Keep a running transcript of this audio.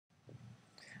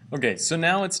Okay, so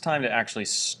now it's time to actually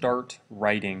start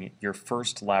writing your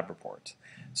first lab report.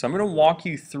 So I'm going to walk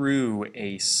you through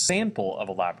a sample of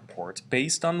a lab report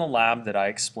based on the lab that I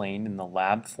explained in the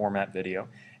lab format video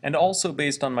and also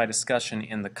based on my discussion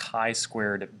in the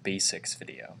chi-squared basics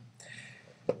video.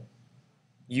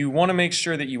 You want to make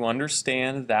sure that you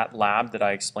understand that lab that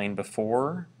I explained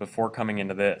before coming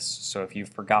into this. So if you've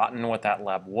forgotten what that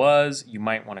lab was, you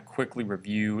might want to quickly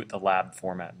review the lab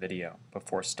format video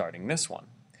before starting this one.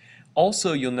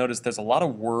 Also, you'll notice there's a lot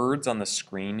of words on the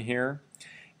screen here,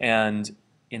 and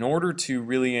in order to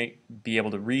really be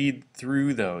able to read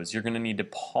through those, you're going to need to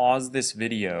pause this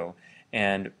video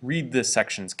and read the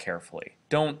sections carefully.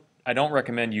 I don't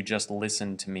recommend you just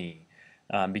listen to me,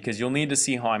 because you'll need to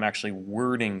see how I'm actually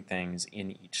wording things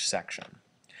in each section.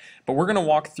 But we're going to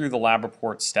walk through the lab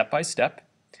report step by step.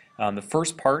 The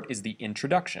first part is the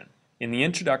introduction. In the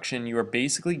introduction, you are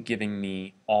basically giving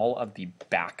me all of the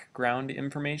background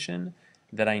information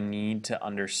that I need to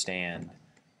understand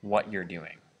what you're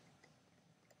doing.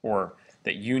 Or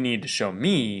that you need to show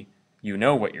me you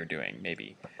know what you're doing,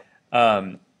 maybe.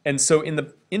 And so in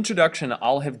the introduction,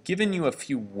 I'll have given you a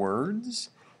few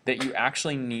words that you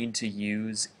actually need to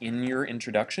use in your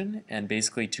introduction and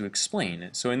basically to explain.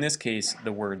 So in this case,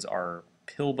 the words are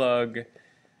pill bug,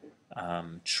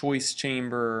 choice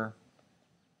chamber,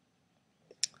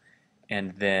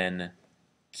 and then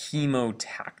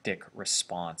chemotactic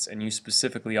response. And you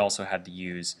specifically also had to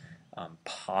use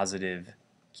positive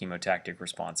chemotactic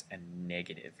response and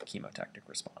negative chemotactic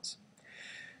response.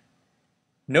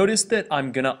 Notice that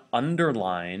I'm going to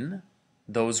underline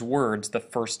those words the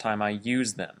first time I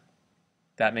use them.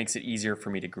 That makes it easier for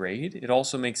me to grade. It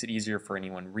also makes it easier for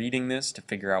anyone reading this to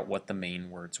figure out what the main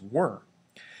words were.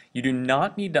 You do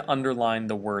not need to underline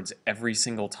the words every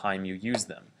single time you use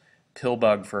them.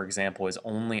 Pillbug, for example, is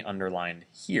only underlined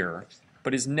here,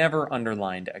 but is never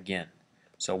underlined again.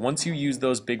 So once you use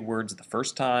those big words the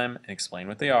first time and explain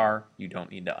what they are, you don't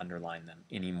need to underline them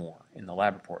anymore in the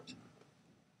lab report.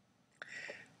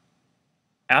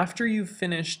 After you've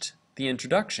finished the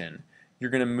introduction, you're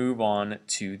going to move on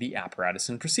to the apparatus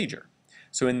and procedure.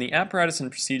 So in the apparatus and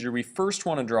procedure, we first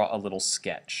want to draw a little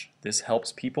sketch. This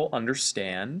helps people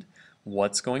understand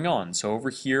what's going on. So over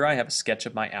here I have a sketch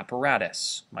of my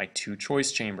apparatus, my two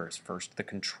choice chambers. First the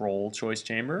control choice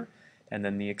chamber and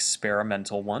then the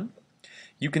experimental one.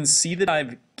 You can see that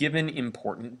I've given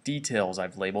important details.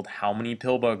 I've labeled how many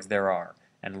pill bugs there are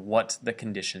and what the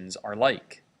conditions are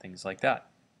like, things like that.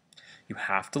 You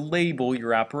have to label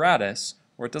your apparatus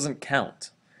or it doesn't count.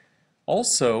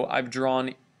 Also, I've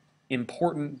drawn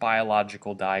important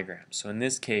biological diagrams. So in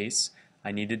this case,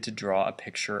 I needed to draw a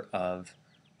picture of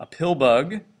a pill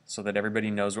bug so that everybody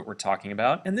knows what we're talking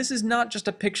about. And this is not just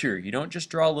a picture. You don't just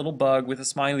draw a little bug with a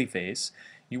smiley face.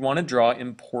 You want to draw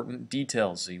important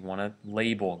details. So you want to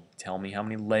label, tell me how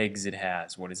many legs it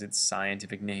has, what is its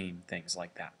scientific name, things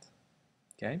like that.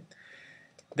 Okay?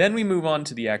 Then we move on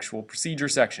to the actual procedure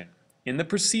section. In the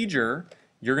procedure,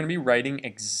 you're going to be writing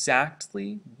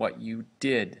exactly what you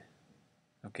did.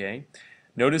 Okay?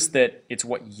 Notice that it's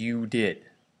what you did.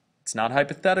 It's not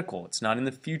hypothetical. It's not in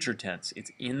the future tense.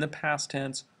 It's in the past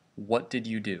tense. What did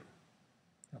you do?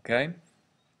 Okay?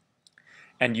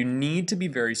 And you need to be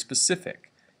very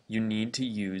specific. You need to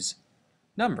use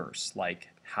numbers like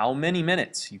how many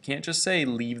minutes. You can't just say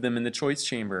leave them in the choice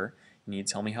chamber. You need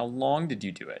to tell me how long did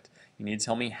you do it. You need to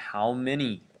tell me how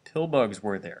many pill bugs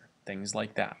were there. Things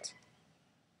like that.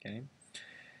 Okay?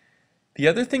 The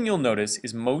other thing you'll notice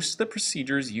is most of the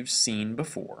procedures you've seen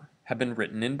before have been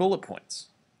written in bullet points.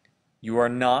 You are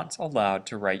not allowed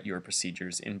to write your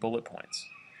procedures in bullet points.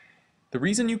 The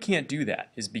reason you can't do that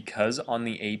is because on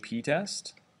the AP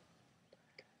test,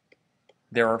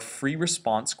 there are free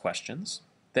response questions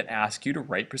that ask you to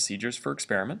write procedures for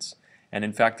experiments. And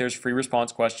in fact, there's free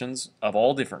response questions of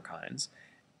all different kinds.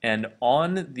 And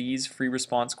on these free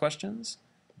response questions,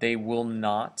 they will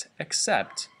not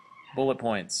accept bullet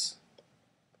points.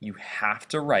 You have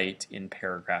to write in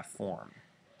paragraph form.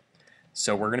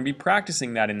 So we're going to be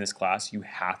practicing that in this class. You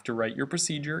have to write your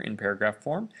procedure in paragraph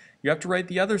form. You have to write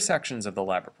the other sections of the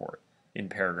lab report in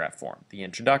paragraph form. The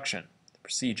introduction, the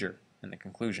procedure, and the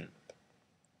conclusion.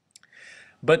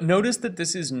 But notice that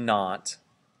this is not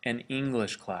an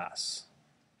English class.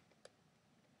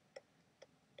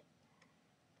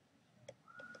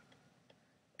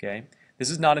 Okay? This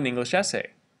is not an English essay.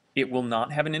 It will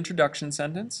not have an introduction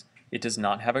sentence. It does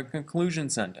not have a conclusion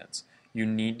sentence. You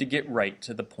need to get right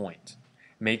to the point.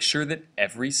 Make sure that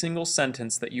every single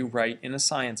sentence that you write in a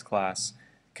science class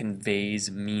conveys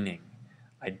meaning.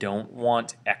 I don't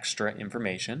want extra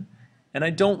information, and I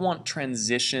don't want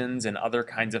transitions and other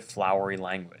kinds of flowery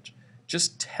language.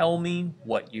 Just tell me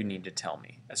what you need to tell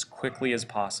me as quickly as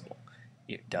possible.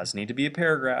 It does need to be a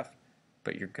paragraph,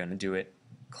 but you're going to do it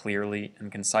clearly and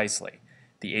concisely.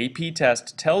 The AP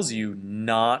test tells you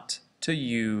not to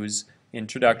use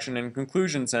introduction and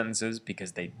conclusion sentences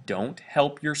because they don't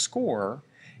help your score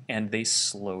and they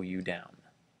slow you down.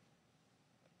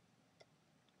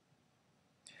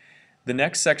 The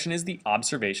next section is the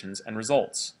observations and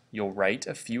results. You'll write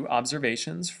a few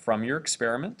observations from your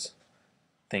experiment,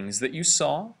 things that you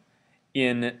saw.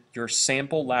 In your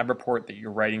sample lab report that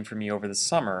you're writing for me over the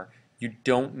summer, you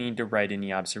don't need to write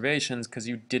any observations because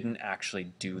you didn't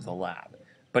actually do the lab.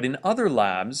 But in other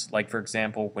labs, like for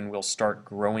example when we'll start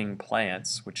growing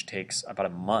plants, which takes about a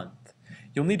month,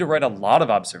 you'll need to write a lot of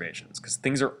observations because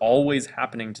things are always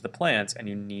happening to the plants and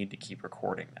you need to keep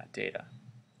recording that data.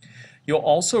 You'll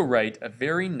also write a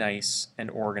very nice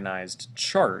and organized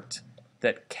chart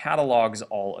that catalogs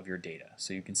all of your data.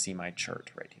 So you can see my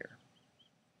chart right here.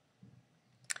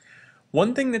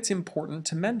 One thing that's important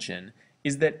to mention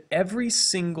is that every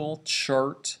single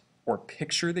chart or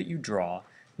picture that you draw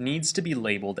needs to be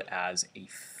labeled as a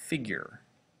figure.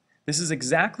 This is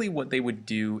exactly what they would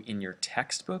do in your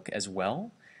textbook as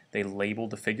well. They label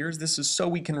the figures. This is so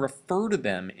we can refer to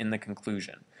them in the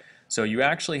conclusion. So you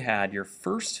actually had your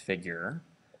first figure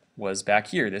was back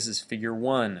here. This is figure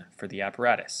 1 for the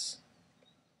apparatus.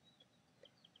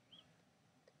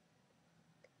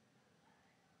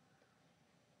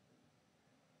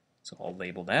 So I'll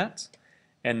label that.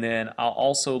 And then I'll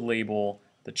also label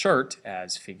the chart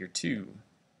as figure 2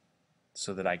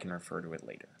 so that I can refer to it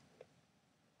later.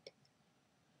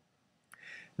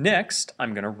 Next,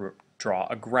 I'm going to draw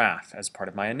a graph as part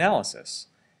of my analysis.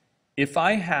 If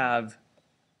I have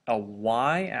a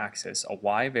y-axis, a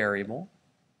y variable,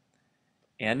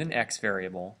 and an x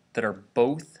variable that are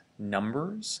both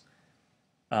numbers,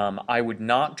 I would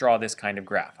not draw this kind of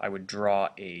graph. I would draw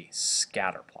a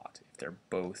scatter plot if they're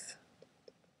both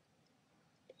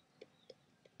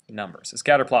numbers. A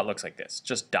scatter plot looks like this,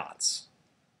 just dots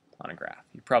on a graph.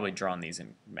 You've probably drawn these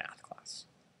in math class.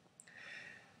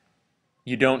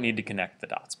 You don't need to connect the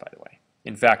dots, by the way.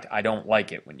 In fact, I don't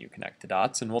like it when you connect the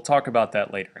dots, and we'll talk about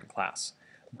that later in class.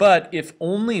 But if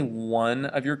only one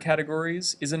of your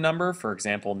categories is a number, for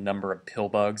example, number of pill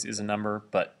bugs is a number,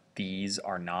 but these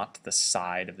are not, the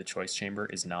side of the choice chamber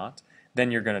is not, then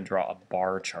you're going to draw a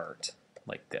bar chart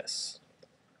like this.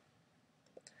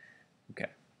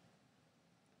 Okay.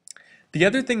 The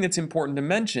other thing that's important to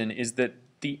mention is that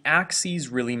the axes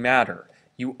really matter.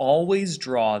 You always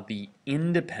draw the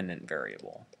independent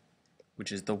variable,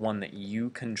 which is the one that you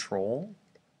control.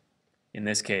 In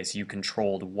this case, you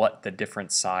controlled what the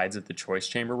different sides of the choice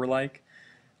chamber were like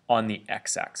on the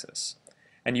x-axis.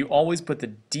 And you always put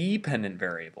the dependent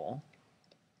variable,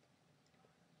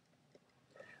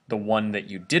 the one that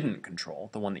you didn't control,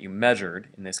 the one that you measured,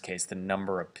 in this case the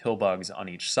number of pill bugs on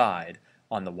each side,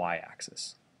 on the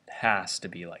y-axis. It has to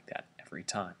be like that every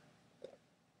time.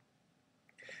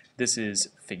 This is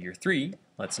figure 3.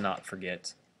 Let's not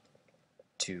forget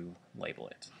to label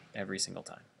it every single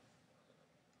time.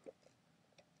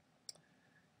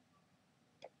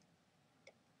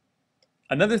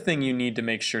 Another thing you need to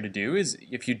make sure to do is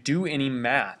if you do any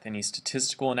math, any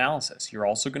statistical analysis, you're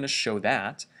also going to show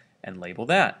that and label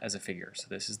that as a figure. So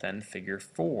this is then figure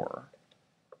 4.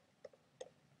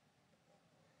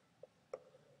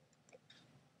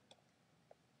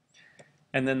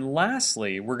 And then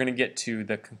lastly, we're going to get to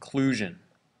the conclusion.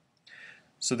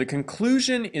 So the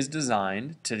conclusion is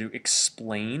designed to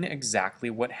explain exactly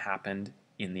what happened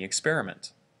in the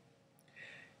experiment.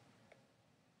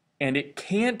 And it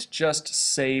can't just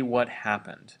say what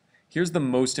happened. Here's the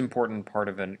most important part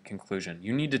of a conclusion.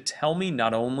 You need to tell me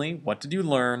not only what did you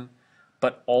learn,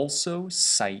 but also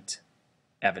cite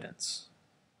evidence.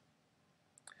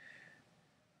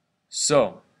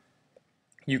 So,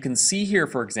 you can see here,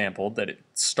 for example, that it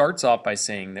starts off by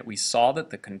saying that we saw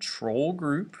that the control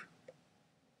group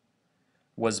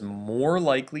was more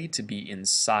likely to be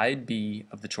inside B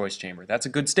of the choice chamber. That's a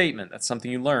good statement. That's something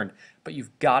you learned. But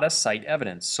you've got to cite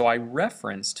evidence. So I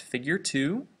referenced figure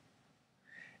 2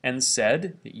 and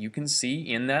said that you can see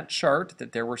in that chart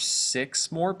that there were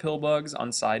 6 more pill bugs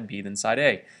on side B than side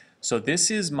A. So this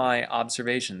is my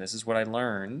observation. This is what I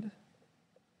learned.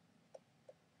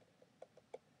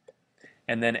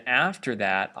 And then after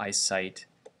that, I cite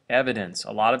evidence.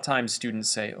 A lot of times students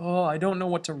say, oh, I don't know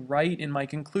what to write in my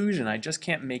conclusion. I just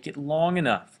can't make it long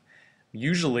enough.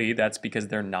 Usually that's because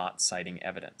they're not citing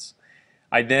evidence.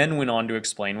 I then went on to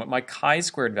explain what my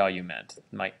chi-squared value meant,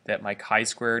 that my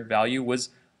chi-squared value was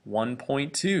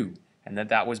 1.2 and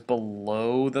that was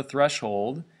below the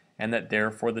threshold and that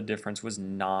therefore the difference was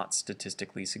not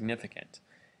statistically significant.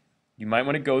 You might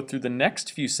want to go through the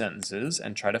next few sentences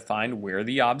and try to find where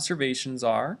the observations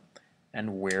are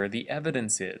and where the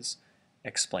evidence is,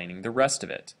 explaining the rest of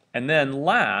it. And then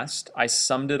last, I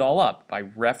summed it all up by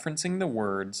referencing the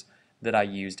words that I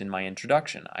used in my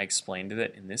introduction. I explained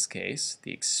that in this case,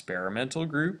 the experimental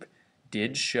group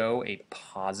did show a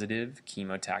positive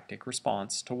chemotactic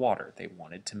response to water. They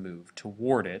wanted to move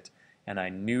toward it, and I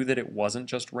knew that it wasn't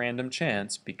just random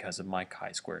chance because of my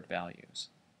chi-squared values.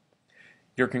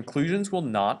 Your conclusions will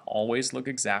not always look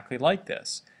exactly like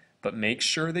this, but make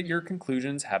sure that your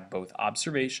conclusions have both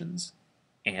observations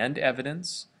and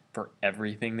evidence for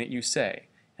everything that you say.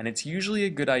 And it's usually a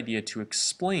good idea to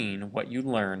explain what you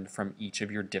learned from each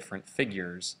of your different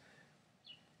figures.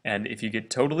 And if you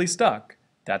get totally stuck,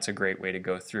 that's a great way to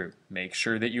go through. Make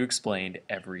sure that you explained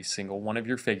every single one of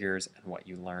your figures and what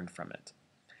you learned from it.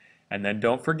 And then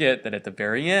don't forget that at the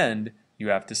very end, you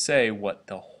have to say what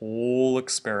the whole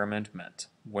experiment meant.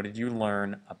 What did you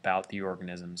learn about the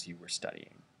organisms you were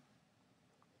studying?